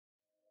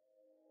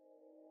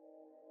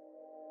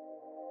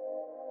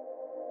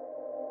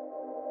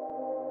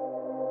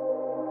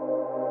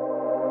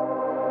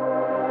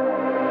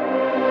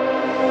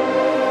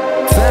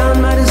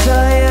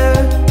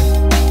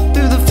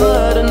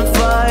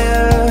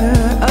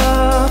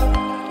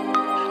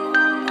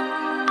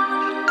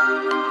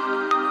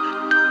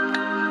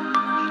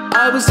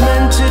was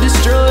meant to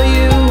destroy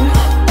you,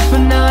 but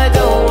now I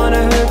don't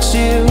wanna hurt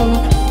you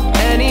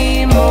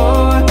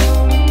anymore,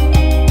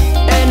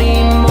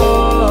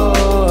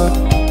 anymore.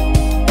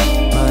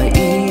 My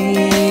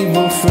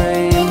evil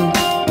frame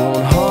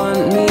won't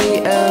haunt me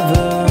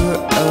ever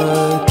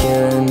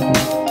again,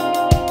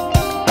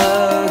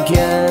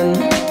 again.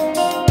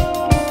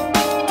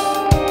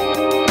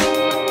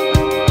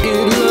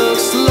 It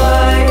looks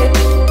like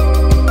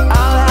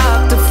I'll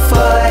have to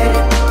fight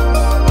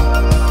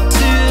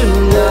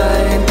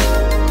tonight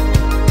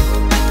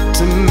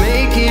to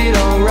make it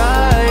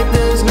alright.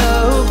 There's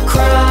no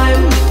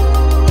crime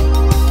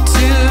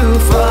to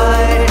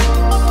fight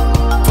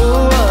for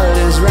what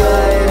is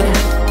right.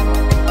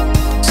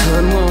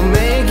 Sun will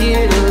make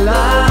it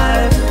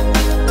alive.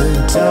 The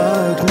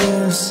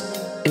darkness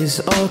is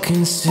all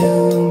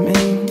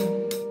consuming.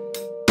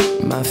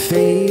 My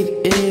fate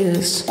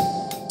is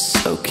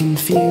so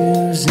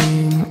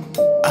confusing.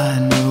 I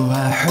know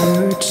I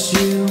hurt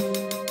you,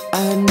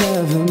 I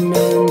never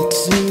meant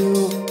to.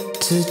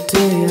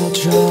 Today I'll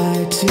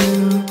try to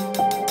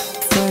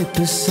fight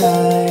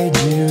beside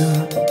you.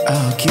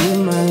 I'll give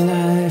my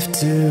life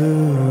to.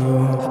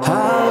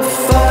 I'll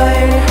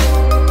fight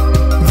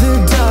the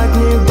dark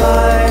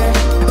nearby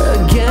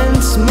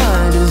against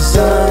my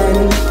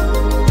design.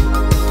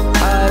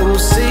 I will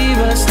save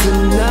us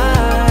tonight.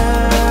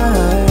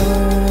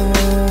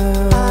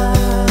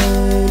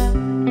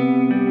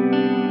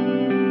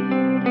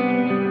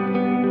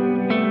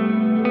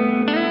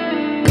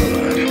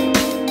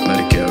 Let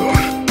it go.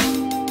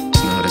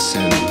 It's not a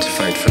sin to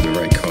fight for the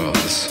right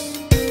cause.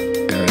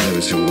 There are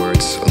those who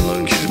words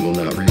alone will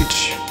not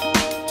reach.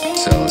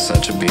 Cell is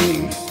such a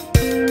being.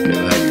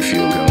 Know how you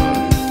feel, go on.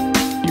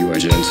 You are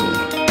gentle.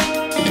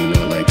 You do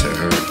not like to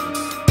hurt.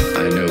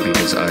 I know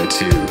because I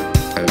too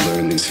have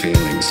learned these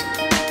feelings.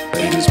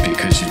 That it is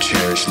because you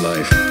cherish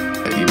life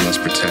that you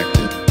must protect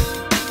it.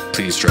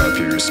 Please drop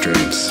your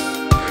restraints.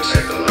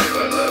 Protect the life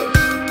I love.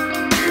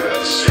 You have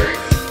the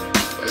strength.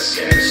 The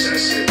scan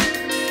is